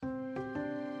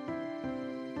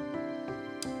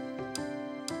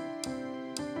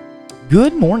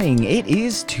Good morning. It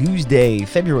is Tuesday,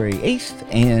 February 8th,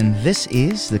 and this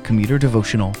is the Commuter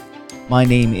Devotional. My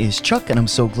name is Chuck, and I'm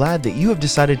so glad that you have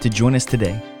decided to join us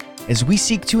today as we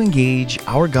seek to engage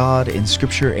our God in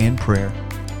Scripture and prayer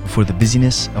before the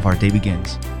busyness of our day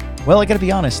begins. Well, I gotta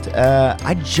be honest,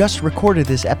 I just recorded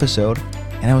this episode,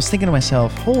 and I was thinking to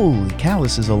myself, holy cow,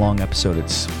 this is a long episode.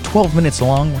 It's 12 minutes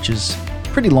long, which is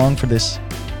pretty long for this.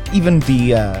 Even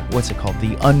the,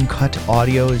 the uncut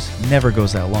audio never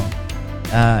goes that long.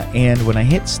 And when I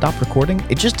hit stop recording,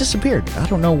 it just disappeared. I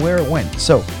don't know where it went.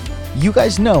 So you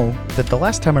guys know that the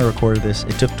last time I recorded this,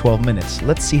 it took 12 minutes.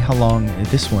 Let's see how long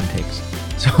this one takes.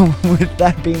 So with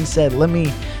that being said, let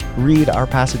me read our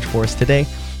passage for us today.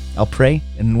 I'll pray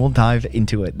and we'll dive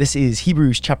into it. This is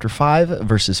Hebrews chapter 5,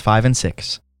 verses 5 and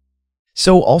 6.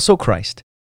 So also Christ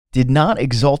did not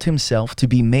exalt himself to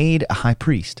be made a high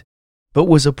priest, but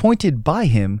was appointed by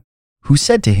him who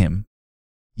said to him,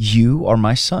 "You are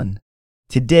my son.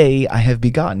 Today I have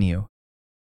begotten you."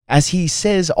 As he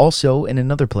says also in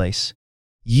another place,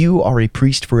 "You are a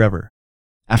priest forever,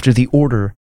 after the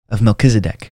order of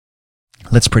Melchizedek."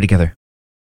 Let's pray together.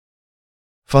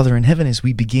 Father in heaven, as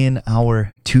we begin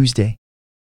our Tuesday,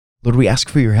 Lord, we ask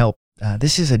for your help.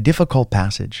 This is a difficult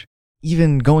passage.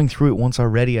 Even going through it once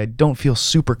already, I don't feel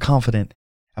super confident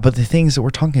about the things that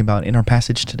we're talking about in our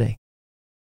passage today.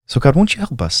 So God, won't you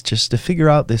help us just to figure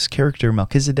out this character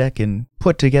Melchizedek and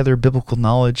put together biblical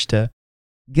knowledge to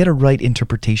get a right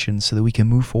interpretation so that we can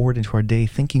move forward into our day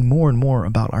thinking more and more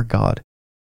about our God.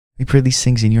 We pray these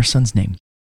things in your Son's name.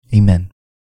 Amen.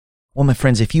 Well, my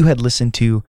friends, if you had listened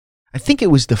to, I think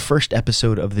it was the first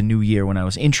episode of the new year when I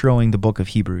was introing the book of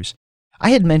Hebrews,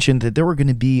 I had mentioned that there were going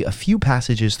to be a few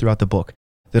passages throughout the book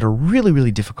that are really,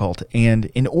 really difficult. And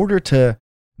in order to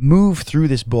move through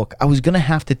this book, I was going to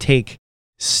have to take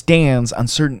stands on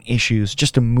certain issues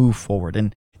just to move forward.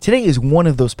 And today is one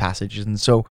of those passages. And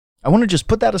so I want to just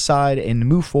put that aside and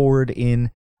move forward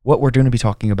in what we're going to be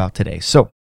talking about today.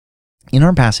 So in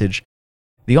our passage,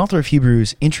 the author of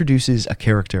Hebrews introduces a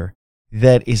character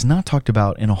that is not talked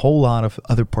about in a whole lot of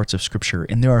other parts of Scripture.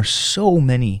 And there are so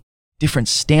many different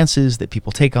stances that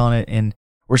people take on it, and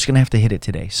we're just going to have to hit it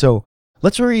today. So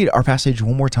let's read our passage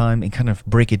one more time and kind of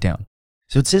break it down.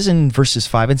 So it says in verses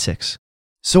 5 and 6,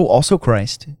 "So also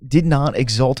Christ did not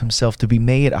exalt himself to be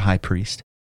made a high priest,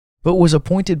 but was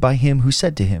appointed by him who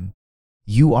said to him,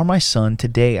 'You are my son,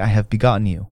 today I have begotten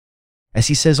you.' As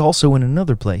he says also in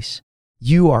another place,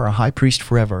 'You are a high priest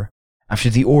forever,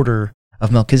 after the order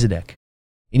of Melchizedek.'"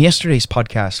 In yesterday's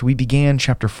podcast, we began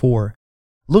chapter 4,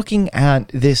 looking at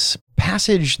this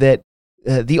passage that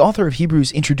the author of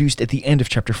Hebrews introduced at the end of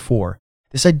chapter 4.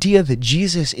 This idea that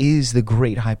Jesus is the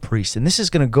great high priest. And this is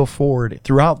going to go forward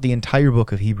throughout the entire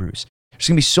book of Hebrews. There's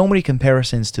going to be so many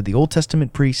comparisons to the Old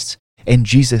Testament priests and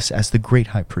Jesus as the great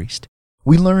high priest.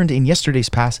 We learned in yesterday's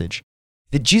passage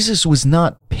that Jesus was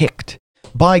not picked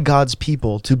by God's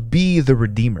people to be the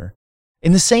Redeemer,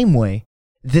 in the same way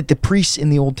that the priests in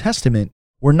the Old Testament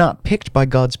were not picked by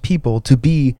God's people to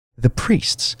be the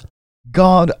priests.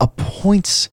 God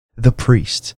appoints the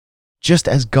priests, just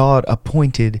as God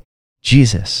appointed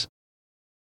Jesus.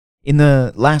 In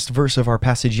the last verse of our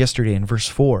passage yesterday, in verse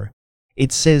 4,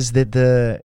 it says that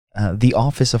the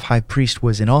office of high priest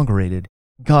was inaugurated.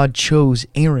 God chose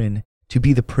Aaron to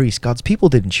be the priest. God's people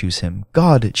didn't choose him.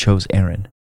 God chose Aaron.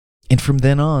 And from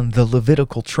then on, the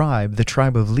Levitical tribe, the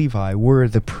tribe of Levi, were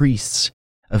the priests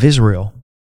of Israel.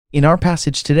 In our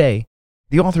passage today,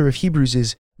 the author of Hebrews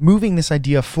is moving this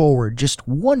idea forward just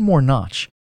one more notch.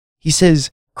 He says,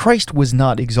 Christ was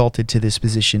not exalted to this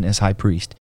position as high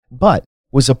priest, but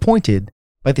was appointed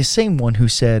by the same one who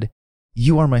said,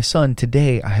 "You are my son,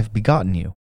 today I have begotten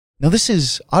you." Now this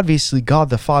is obviously God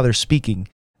the Father speaking.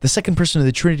 The second person of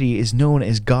the Trinity is known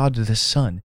as God the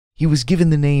Son. He was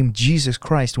given the name Jesus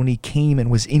Christ when he came and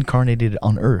was incarnated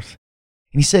on earth.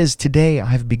 And he says, "Today I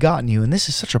have begotten you." And this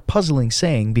is such a puzzling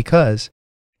saying because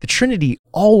the Trinity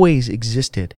always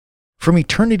existed from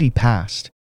eternity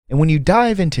past. And when you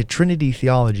dive into Trinity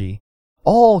theology,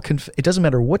 it doesn't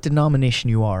matter what denomination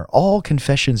you are, all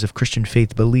confessions of Christian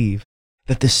faith believe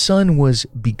that the Son was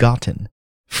begotten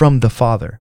from the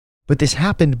Father. But this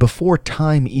happened before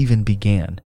time even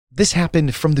began. This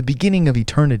happened from the beginning of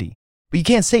eternity. But you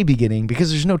can't say beginning because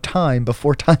there's no time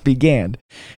before time began.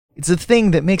 It's a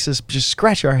thing that makes us just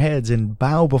scratch our heads and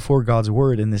bow before God's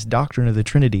word in this doctrine of the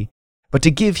Trinity. But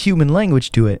to give human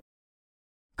language to it,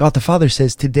 God the Father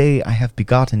says, "Today I have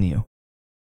begotten you."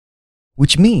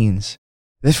 Which means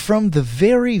that from the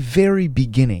very, very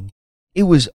beginning, it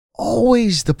was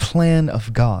always the plan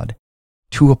of God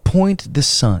to appoint the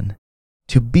Son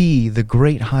to be the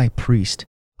great high priest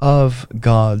of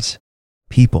God's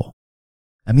people.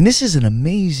 I mean, this is an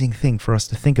amazing thing for us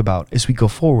to think about as we go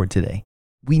forward today.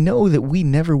 We know that we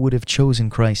never would have chosen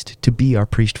Christ to be our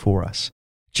priest for us,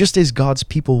 just as God's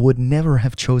people would never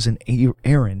have chosen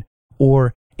Aaron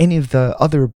or any of the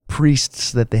other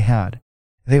priests that they had.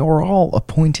 They are all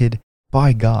appointed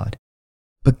by God.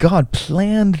 But God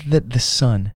planned that the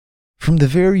Son, from the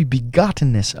very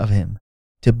begottenness of him,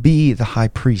 to be the high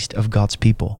priest of God's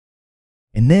people.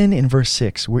 And then in verse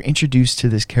 6, we're introduced to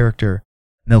this character,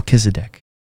 Melchizedek.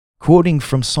 Quoting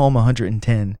from Psalm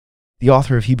 110, the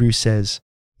author of Hebrews says,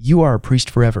 "You are a priest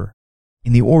forever,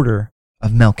 in the order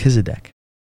of Melchizedek."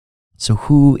 So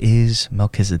who is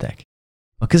Melchizedek?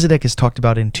 Melchizedek is talked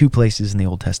about in two places in the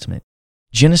Old Testament.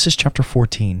 Genesis chapter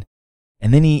 14,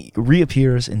 and then he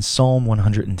reappears in Psalm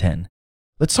 110.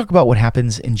 Let's talk about what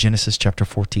happens in Genesis chapter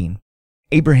 14.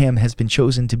 Abraham has been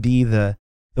chosen to be the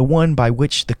one by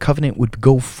which the covenant would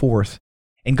go forth,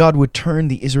 and God would turn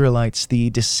the Israelites,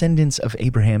 the descendants of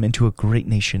Abraham, into a great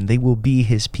nation. They will be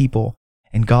his people,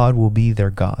 and God will be their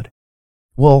God.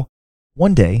 Well,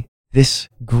 one day, this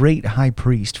great high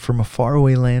priest from a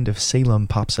faraway land of Salem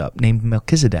pops up, named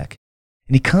Melchizedek,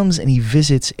 and he comes and he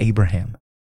visits Abraham,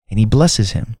 and he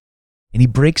blesses him, and he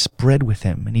breaks bread with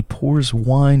him, and he pours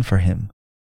wine for him.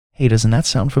 Hey, doesn't that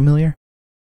sound familiar?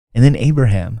 And then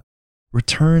Abraham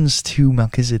returns to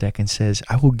Melchizedek and says,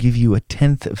 "I will give you a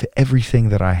tenth of everything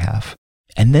that I have."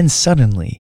 And then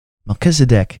suddenly,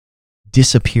 Melchizedek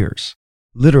disappears.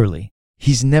 Literally,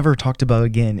 he's never talked about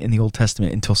again in the Old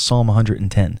Testament until Psalm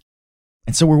 110.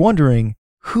 And so we're wondering,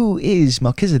 who is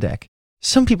Melchizedek?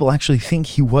 Some people actually think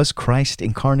he was Christ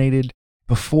incarnated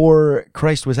before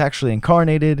Christ was actually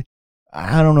incarnated.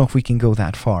 I don't know if we can go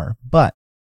that far, but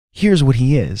here's what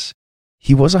he is.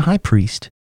 He was a high priest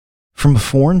from a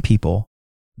foreign people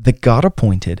that God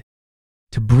appointed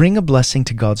to bring a blessing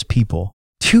to God's people,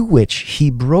 to which he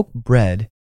broke bread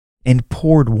and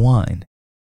poured wine.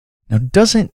 Now,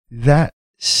 doesn't that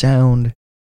sound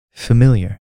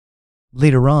familiar?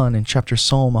 Later on in chapter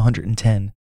Psalm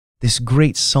 110, this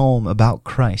great psalm about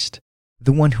Christ,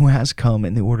 the one who has come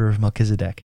in the order of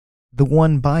Melchizedek, the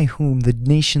one by whom the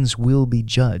nations will be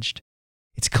judged.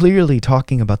 It's clearly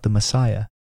talking about the Messiah.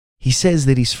 He says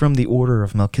that he's from the order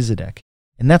of Melchizedek,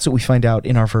 and that's what we find out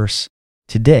in our verse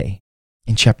today,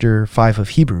 in chapter 5 of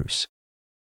Hebrews.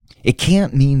 It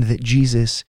can't mean that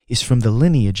Jesus is from the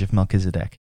lineage of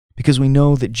Melchizedek, because we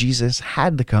know that Jesus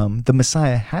had to come, the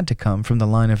Messiah had to come from the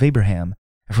line of Abraham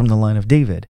and from the line of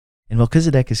David, and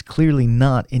Melchizedek is clearly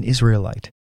not an Israelite.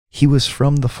 He was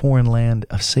from the foreign land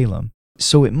of Salem.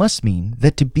 So it must mean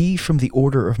that to be from the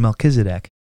order of Melchizedek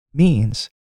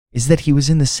is that he was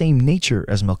in the same nature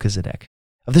as Melchizedek,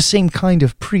 of the same kind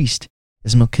of priest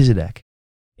as Melchizedek.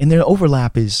 And their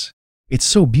overlap it's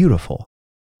so beautiful.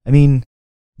 I mean,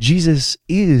 Jesus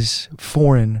is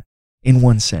foreign in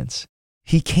one sense.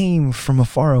 He came from a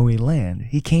faraway land.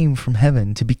 He came from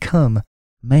heaven to become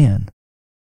man.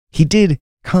 He did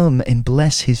come and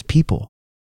bless his people.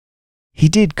 He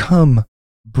did come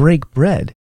break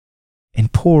bread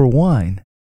and pour wine,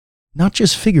 not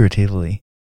just figuratively,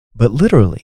 but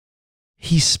literally.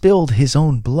 He spilled his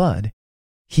own blood.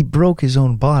 He broke his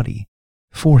own body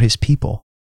for his people.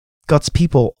 God's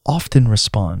people often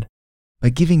respond by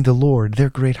giving the Lord,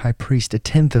 their great high priest, a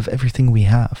tenth of everything we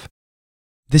have.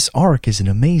 This arc is an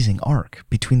amazing arc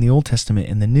between the Old Testament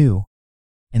and the New,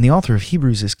 and the author of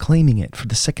Hebrews is claiming it for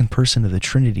the second person of the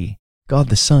Trinity, God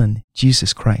the Son,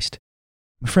 Jesus Christ.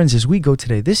 My friends, as we go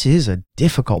today, this is a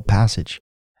difficult passage.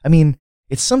 I mean,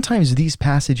 it's sometimes these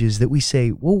passages that we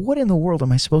say, well, what in the world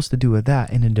am I supposed to do with that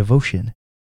in a devotion?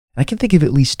 And I can think of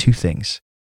at least two things.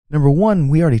 Number one,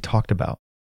 we already talked about.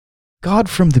 God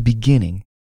from the beginning,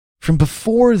 from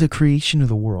before the creation of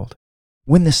the world,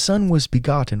 when the Son was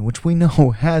begotten, which we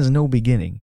know has no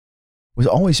beginning, was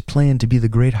always planned to be the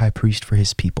great high priest for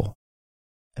his people.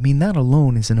 I mean, that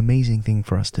alone is an amazing thing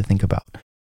for us to think about.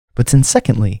 But then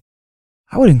secondly,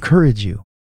 I would encourage you,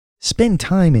 spend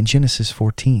time in Genesis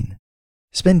 14.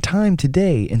 Spend time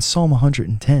today in Psalm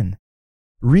 110.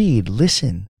 Read,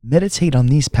 listen, meditate on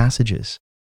these passages.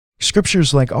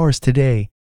 Scriptures like ours today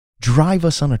drive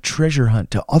us on a treasure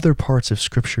hunt to other parts of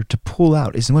Scripture to pull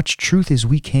out as much truth as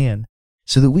we can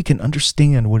so that we can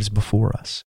understand what is before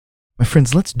us. My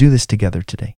friends, let's do this together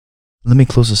today. Let me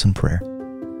close us in prayer.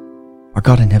 Our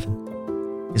God in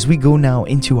heaven, as we go now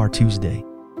into our Tuesday,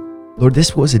 Lord,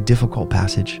 this was a difficult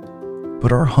passage,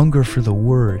 but our hunger for the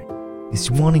Word is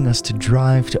wanting us to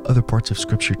drive to other parts of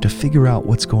Scripture to figure out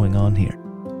what's going on here.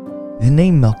 The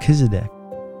name Melchizedek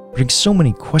brings so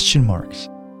many question marks,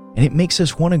 and it makes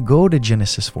us want to go to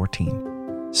Genesis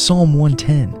 14, Psalm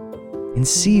 110, and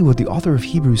see what the author of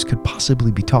Hebrews could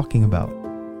possibly be talking about.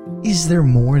 Is there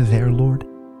more there, Lord?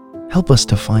 Help us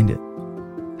to find it.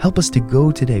 Help us to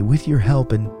go today with your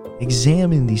help and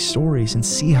examine these stories and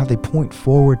see how they point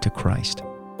forward to Christ,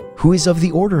 who is of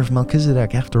the order of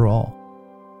Melchizedek after all.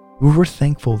 We're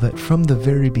thankful that from the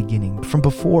very beginning, from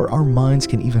before our minds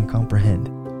can even comprehend,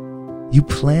 you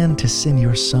plan to send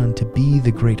your Son to be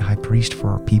the great high priest for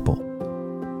our people.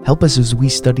 Help us as we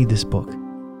study this book,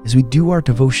 as we do our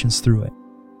devotions through it,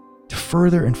 to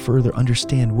further and further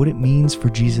understand what it means for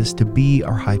Jesus to be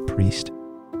our high priest.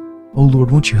 Oh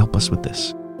Lord, won't you help us with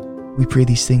this? We pray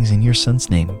these things in your Son's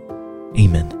name.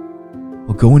 Amen.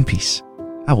 Well, go in peace.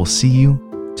 I will see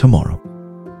you tomorrow.